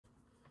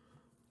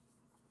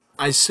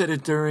I said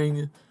it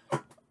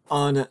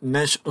on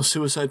National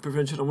Suicide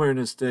Prevention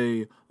Awareness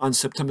Day on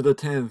September the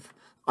 10th.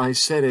 I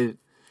said it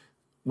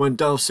when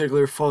Dolph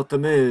Ziggler fought The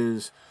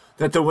Miz,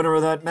 that the winner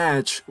of that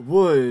match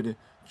would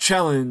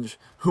challenge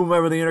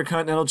whomever the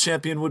Intercontinental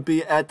Champion would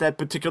be at that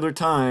particular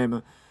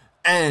time,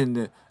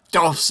 and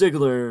Dolph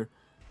Ziggler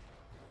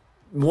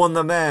won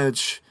the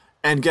match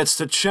and gets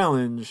to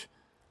challenge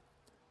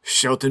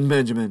Shelton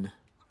Benjamin.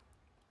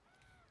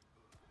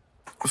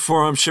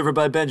 Forearm shiver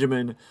by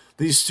Benjamin.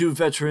 These two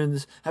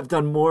veterans have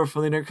done more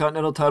for the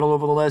Intercontinental title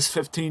over the last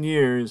 15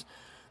 years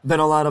than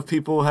a lot of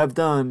people have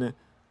done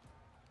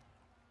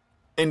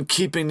in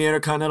keeping the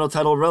Intercontinental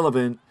title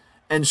relevant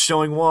and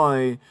showing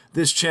why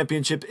this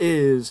championship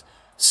is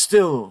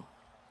still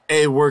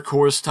a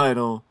workhorse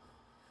title.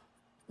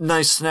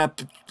 Nice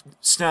snap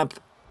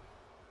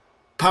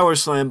power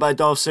slam by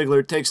Dolph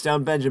Ziggler, takes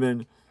down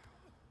Benjamin.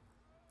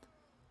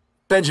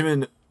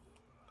 Benjamin,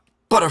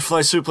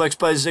 butterfly suplex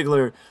by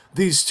Ziggler.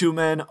 These two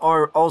men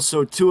are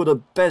also two of the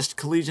best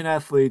collegiate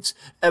athletes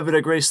ever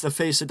to grace the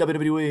face of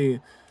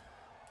WWE.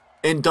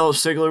 In Dolph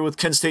Ziggler with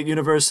Kent State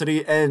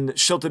University and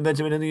Shelton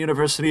Benjamin in the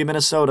University of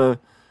Minnesota.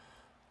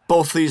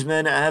 Both these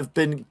men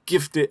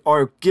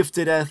are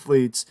gifted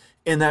athletes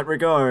in that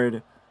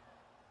regard.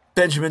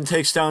 Benjamin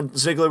takes down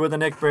Ziggler with a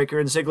neckbreaker,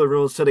 and Ziggler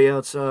rolls to the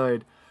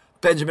outside.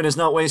 Benjamin is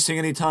not wasting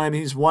any time.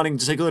 He's wanting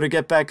Ziggler to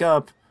get back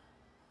up.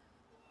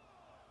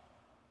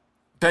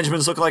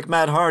 Benjamin's look like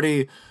Matt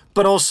Hardy,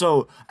 but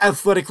also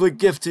athletically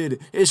gifted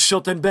is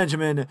Shelton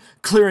Benjamin,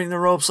 clearing the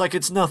ropes like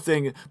it's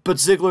nothing, but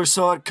Ziggler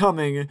saw it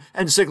coming,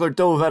 and Ziggler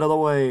dove out of the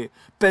way.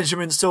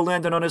 Benjamin still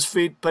landed on his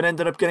feet, but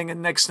ended up getting a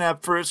neck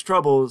snap for his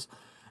troubles,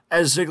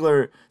 as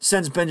Ziggler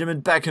sends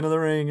Benjamin back into the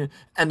ring,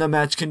 and the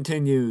match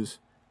continues.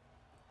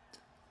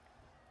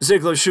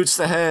 Ziggler shoots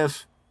the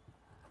half,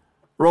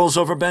 rolls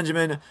over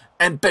Benjamin,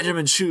 and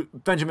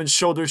Benjamin's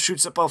shoulder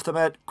shoots up off the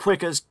mat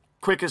quick as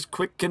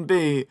quick can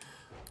be.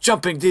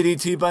 Jumping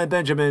DDT by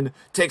Benjamin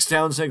takes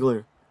down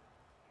Ziggler.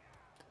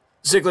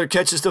 Ziggler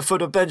catches the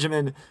foot of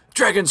Benjamin.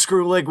 Dragon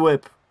screw leg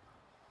whip.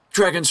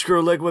 Dragon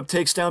screw leg whip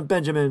takes down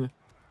Benjamin.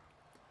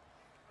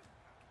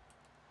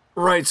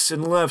 Rights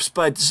and lefts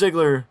by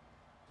Ziggler.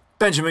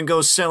 Benjamin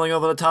goes sailing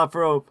over the top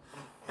rope,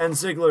 and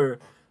Ziggler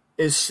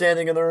is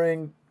standing in the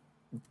ring,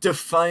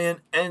 defiant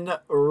and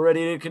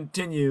ready to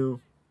continue.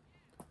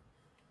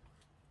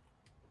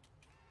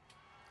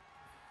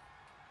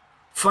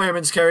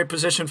 Fireman's carry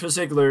position for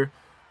Ziggler.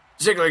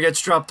 Ziggler gets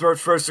dropped throat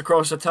first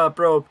across the top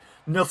rope.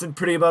 Nothing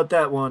pretty about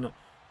that one.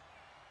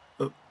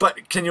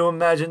 But can you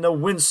imagine the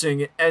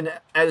wincing, and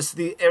as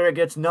the air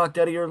gets knocked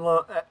out of your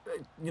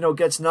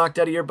knocked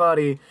out of your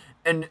body,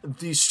 and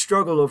the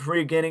struggle of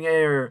regaining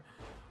air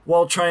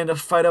while trying to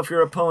fight off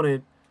your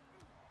opponent.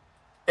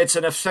 It's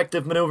an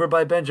effective maneuver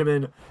by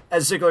Benjamin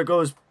as Ziggler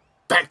goes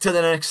back to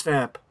the neck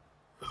snap.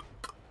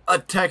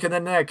 Attacking the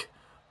neck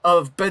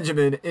of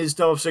Benjamin is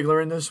Dolph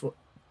Ziggler in this one.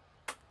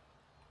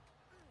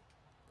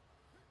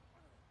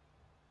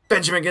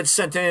 Benjamin gets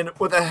sent in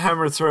with a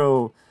hammer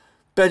throw.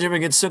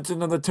 Benjamin gets sent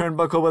into the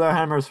turnbuckle with a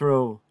hammer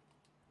throw.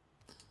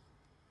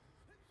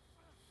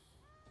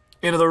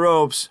 Into the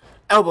ropes.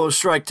 Elbow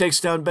strike takes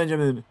down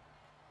Benjamin.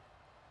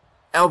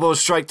 Elbow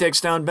strike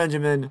takes down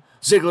Benjamin.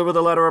 Ziggler with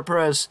a lateral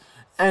press.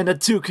 And a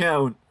 2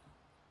 count.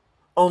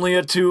 Only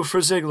a 2 for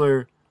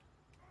Ziggler.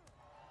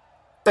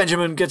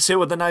 Benjamin gets hit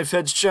with a knife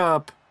edge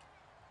chop.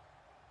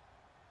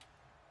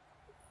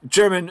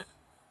 German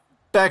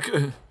back...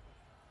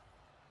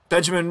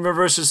 Benjamin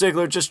reverses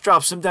Ziggler, just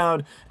drops him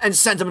down, and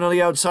sends him to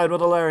the outside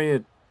with a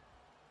lariat.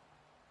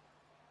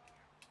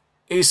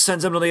 He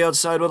sends him to the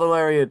outside with a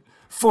lariat.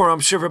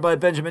 Forearm shiver by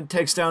Benjamin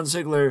takes down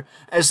Ziggler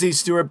as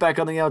these two are back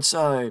on the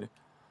outside.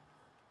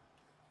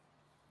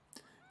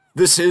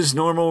 This is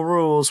normal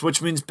rules,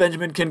 which means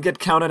Benjamin can get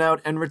counted out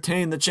and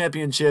retain the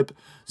championship.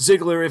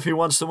 Ziggler, if he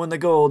wants to win the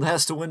gold,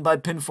 has to win by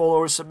pinfall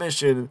or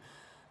submission.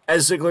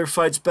 As Ziggler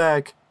fights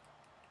back,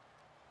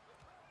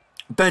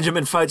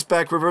 Benjamin fights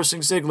back,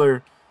 reversing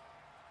Ziggler.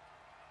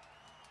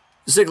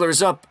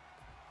 Ziggler's up.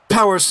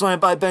 Power slam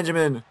by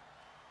Benjamin.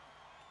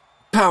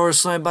 Power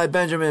slam by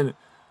Benjamin.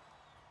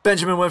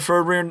 Benjamin went for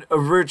a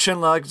rear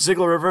chinlock.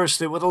 Ziggler reversed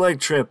it with a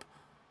leg trip.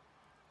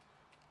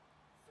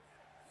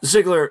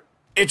 Ziggler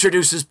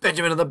introduces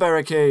Benjamin to the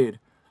barricade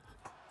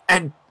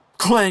and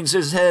clangs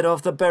his head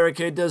off the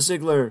barricade to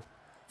Ziggler.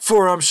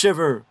 Forearm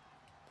shiver.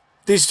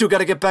 These two got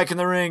to get back in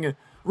the ring.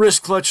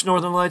 Wrist clutch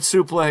Northern Light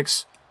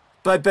suplex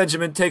by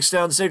Benjamin takes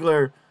down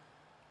Ziggler.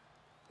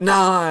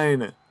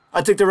 9.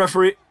 I think the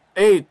referee...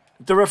 8.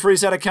 The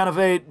referee's at a count of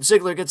 8.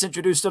 Ziggler gets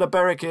introduced to the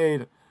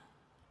barricade.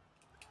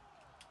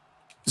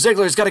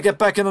 Ziggler's got to get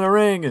back into the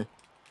ring.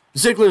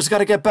 Ziggler's got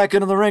to get back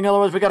into the ring,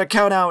 otherwise we got to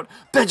count out.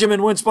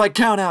 Benjamin wins by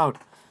count out.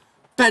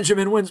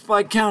 Benjamin wins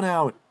by count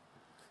out.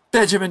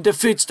 Benjamin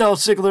defeats Dolph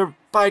Ziggler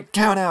by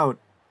count out.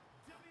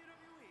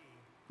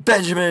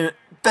 Benjamin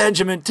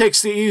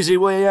takes the easy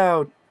way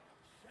out.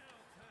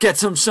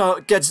 Gets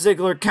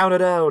Ziggler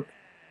counted out.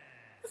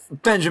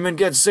 Benjamin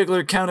gets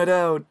Ziggler counted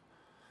out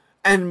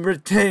and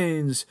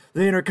retains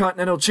the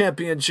Intercontinental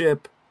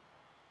Championship.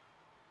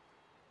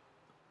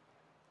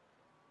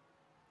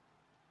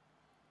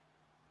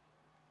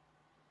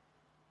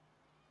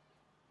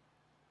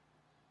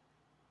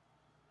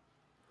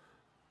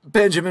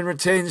 Benjamin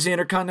retains the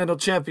Intercontinental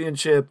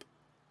Championship.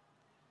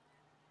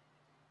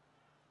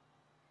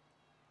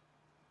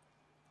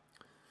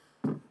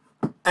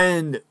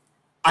 And,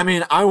 I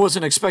mean, I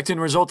wasn't expecting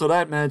the result of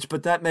that match,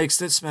 but that makes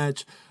this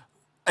match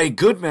a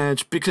good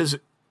match because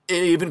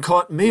it even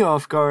caught me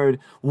off guard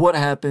what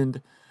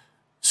happened.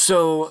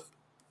 So,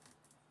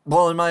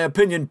 well, in my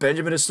opinion,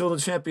 Benjamin is still the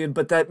champion,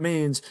 but that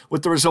means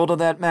with the result of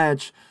that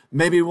match,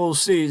 maybe we'll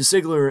see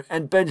Ziggler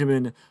and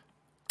Benjamin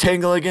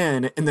tangle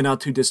again in the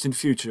not-too-distant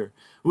future.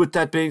 With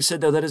that being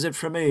said, though, that is it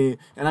for me,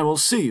 and I will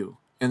see you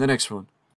in the next one.